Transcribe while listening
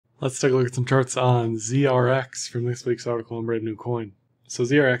Let's take a look at some charts on ZRX from this week's article on Brand New Coin. So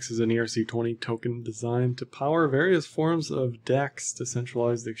ZRX is an ERC20 token designed to power various forms of DEX,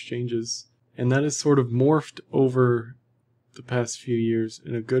 decentralized exchanges, and that has sort of morphed over the past few years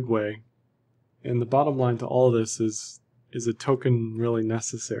in a good way. And the bottom line to all of this is a token really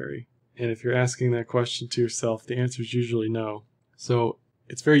necessary? And if you're asking that question to yourself, the answer is usually no. So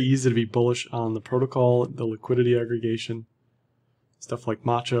it's very easy to be bullish on the protocol, the liquidity aggregation, stuff like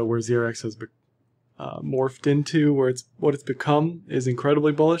Matcha, where ZRX has morphed into, where what it's become is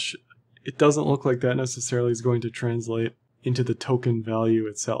incredibly bullish. It doesn't look like that necessarily is going to translate into the token value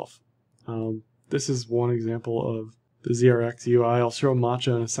itself. This is one example of the ZRX UI. I'll show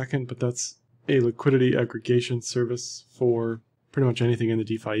Matcha in a second, but that's a liquidity aggregation service for pretty much anything in the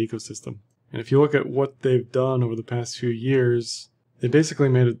DeFi ecosystem. And if you look at what they've done over the past few years, they basically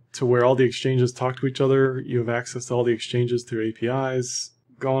made it to where all the exchanges talk to each other. You have access to all the exchanges through APIs.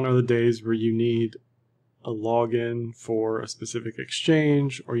 Gone are the days where you need a login for a specific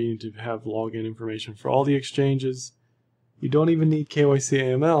exchange, or you need to have login information for all the exchanges. You don't even need KYC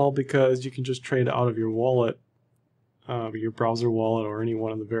AML because you can just trade out of your wallet, your browser wallet, or any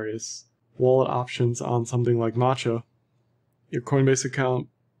one of the various wallet options on something like Matcha, your Coinbase account,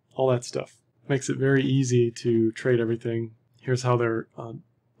 all that stuff. Makes it very easy to trade everything. Here's how their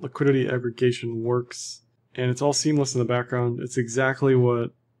liquidity aggregation works. And it's all seamless in the background. It's exactly what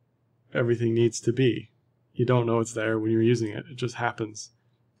everything needs to be. You don't know it's there when you're using it. It just happens.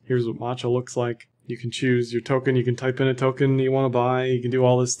 Here's what Matcha looks like. You can choose your token. You can type in a token you want to buy. You can do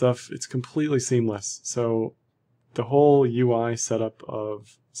all this stuff. It's completely seamless. So the whole UI setup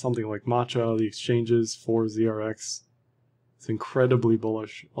of something like Matcha, the exchanges for ZRX, it's incredibly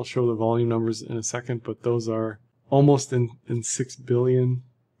bullish. I'll show the volume numbers in a second, but those are almost in 6 billion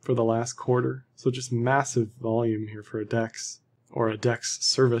for the last quarter. So just massive volume here for a DEX, or a DEX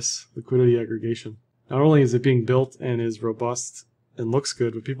service, liquidity aggregation. Not only is it being built and is robust and looks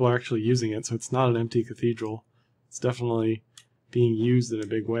good, but people are actually using it, so it's not an empty cathedral. It's definitely being used in a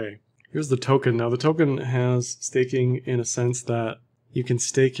big way. Here's the token. Now the token has staking in a sense that you can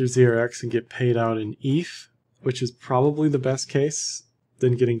stake your ZRX and get paid out in ETH, which is probably the best case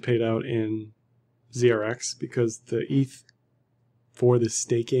than getting paid out in ZRX, because the ETH for the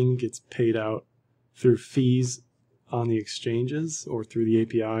staking gets paid out through fees on the exchanges or through the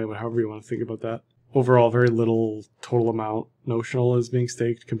API, however you want to think about that. Overall, very little total amount notional is being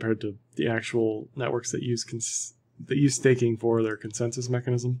staked compared to the actual networks that use staking for their consensus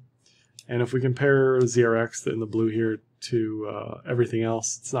mechanism. And if we compare ZRX in the blue here to everything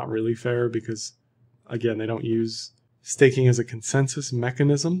else, it's not really fair because, again, they don't use staking as a consensus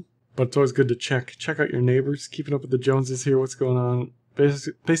mechanism. But it's always good to check out your neighbors, keeping up with the Joneses here, what's going on.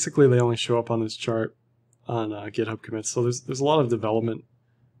 Basically, they only show up on this chart on GitHub commits. So there's a lot of development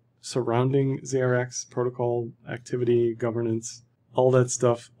surrounding ZRX, protocol, activity, governance, all that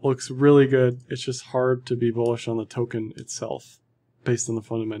stuff looks really good. It's just hard to be bullish on the token itself based on the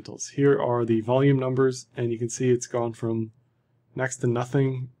fundamentals. Here are the volume numbers, and you can see it's gone from next to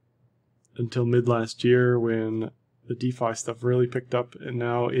nothing until mid last year when the DeFi stuff really picked up, and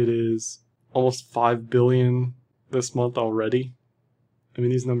now it is almost 5 billion this month already. I mean,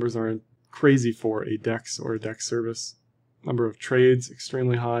 these numbers are crazy for a DEX or a DEX service. Number of trades,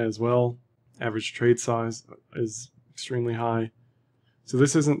 extremely high as well. Average trade size is extremely high. So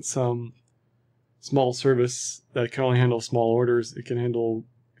this isn't some small service that can only handle small orders. It can handle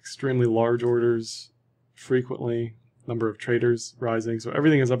extremely large orders frequently. Number of traders rising. So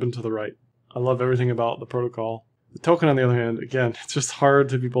everything is up and to the right. I love everything about the protocol. The token, on the other hand, again, it's just hard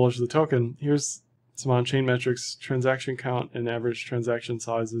to be bullish of the token. Here's some on-chain metrics, transaction count and average transaction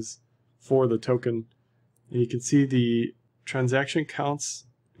sizes for the token. And you can see the transaction counts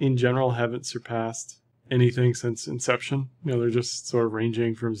in general haven't surpassed anything since inception. You know, they're just sort of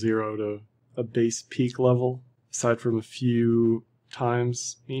ranging from 0 to a base peak level. Aside from a few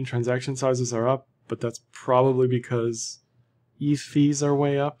times, mean transaction sizes are up, but that's probably because ETH fees are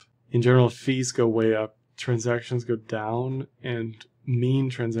way up. In general, if fees go way up, transactions go down, and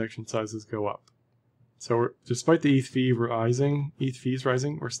mean transaction sizes go up. So despite the ETH fees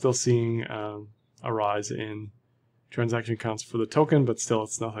rising, we're still seeing a rise in transaction counts for the token, but still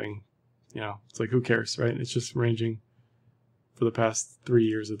it's nothing, it's like, who cares, right? It's just ranging for the past 3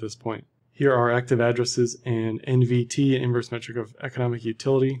 years at this point. Here are active addresses and NVT, an inverse metric of economic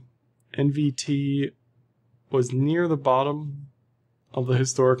utility. NVT was near the bottom of the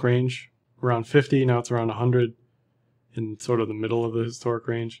historic range, around 50, now it's around 100, in sort of the middle of the historic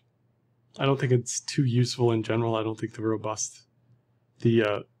range. I don't think it's too useful in general. I don't think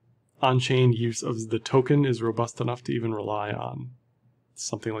the on-chain use of the token is robust enough to even rely on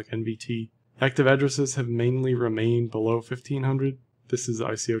something like NVT. Active addresses have mainly remained below 1,500. This is the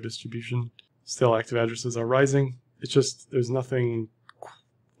ICO distribution. Still, active addresses are rising. It's just, there's nothing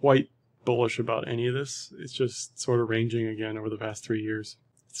quite bullish about any of this. It's just sort of ranging again over the past 3 years.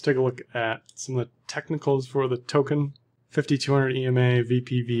 Let's take a look at some of the technicals for the token. 5200 EMA,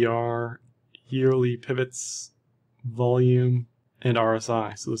 VPVR, yearly pivots, volume, and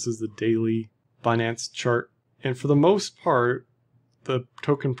RSI. So this is the daily Binance chart. And for the most part, the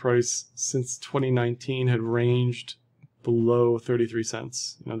token price since 2019 had ranged below 33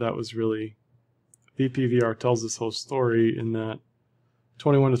 cents. That was really, VPVR tells this whole story in that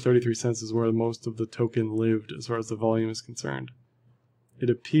 21 to 33 cents is where most of the token lived as far as the volume is concerned. It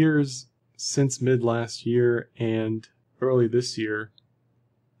appears since mid last year and early this year,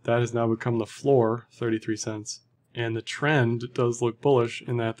 that has now become the floor, 33 cents. And the trend does look bullish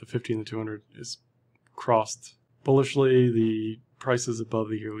in that the 50 and the 200 is crossed bullishly. The price is above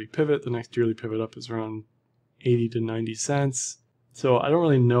the yearly pivot. The next yearly pivot up is around 80 to 90 cents. So I don't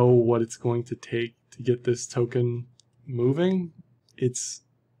really know what it's going to take to get this token moving. It's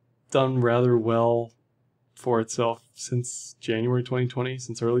done rather well for itself since January 2020,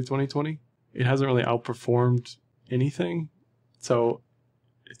 since early 2020. It hasn't really outperformed anything. So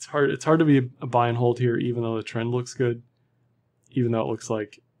it's hard to be a buy and hold here, even though the trend looks good, even though it looks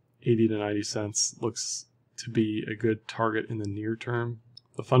like 80 to 90 cents looks to be a good target in the near term.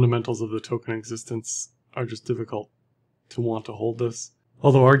 The fundamentals of the token existence are just difficult to want to hold this.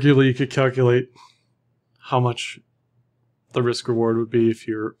 Although arguably you could calculate how much the risk reward would be if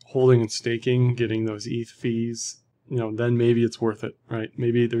you're holding and staking, getting those ETH fees, then maybe it's worth it, right?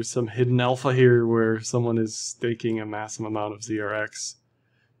 Maybe there's some hidden alpha here where someone is staking a massive amount of ZRX,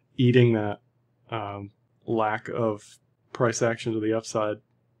 eating that lack of price action to the upside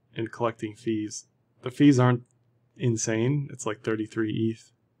and collecting fees. The fees aren't insane. It's like 33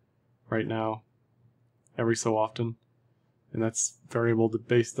 ETH right now, every so often. And that's variable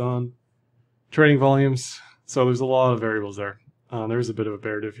based on trading volumes. So there's a lot of variables there. There's a bit of a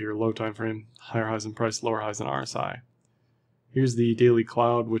bear div here. Low time frame, higher highs in price, lower highs in RSI. Here's the daily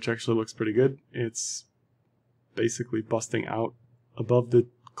cloud, which actually looks pretty good. It's basically busting out above the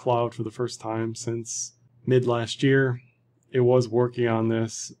cloud for the first time since mid last year. It was working on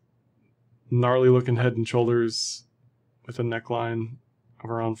this gnarly looking head and shoulders with a neckline of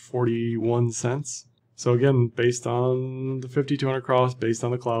around 41 cents. So again, based on the 5200 cross, based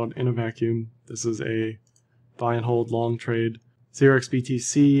on the cloud in a vacuum, this is a buy and hold long trade. ZRX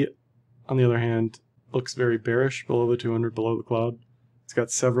BTC, on the other hand, looks very bearish below the 200, below the cloud. It's got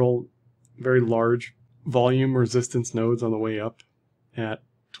several very large volume resistance nodes on the way up at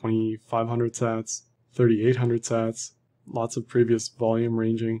 2500 sats, 3800 sats, lots of previous volume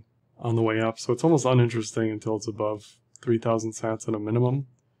ranging on the way up. So it's almost uninteresting until it's above 3000 sats at a minimum,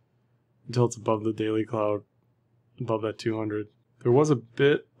 until it's above the daily cloud, above that 200. There was a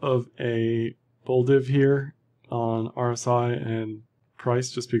bit of a bull div here on RSI and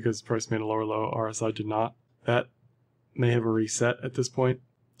price, just because price made a lower low, RSI did not. That may have a reset at this point.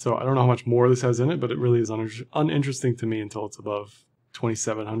 So I don't know how much more this has in it, but it really is uninteresting to me until it's above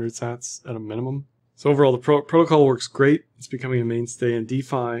 2700 sats at a minimum. So overall, the protocol works great. It's becoming a mainstay in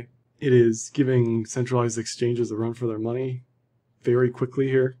DeFi. It is giving centralized exchanges a run for their money very quickly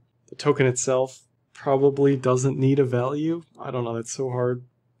here. The token itself probably doesn't need a value. I don't know, that's so hard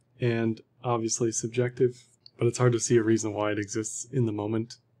and obviously subjective, but it's hard to see a reason why it exists in the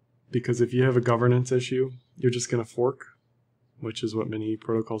moment. Because if you have a governance issue, you're just going to fork, which is what many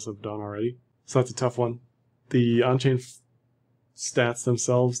protocols have done already. So that's a tough one. The on-chain stats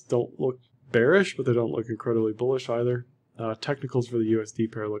themselves don't look bearish, but they don't look incredibly bullish either. Technicals for the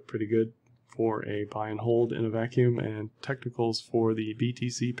USD pair look pretty good for a buy and hold in a vacuum, and technicals for the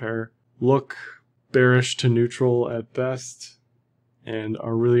BTC pair look bearish to neutral at best and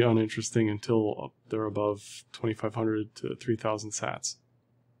are really uninteresting until they're above 2500 to 3000 sats.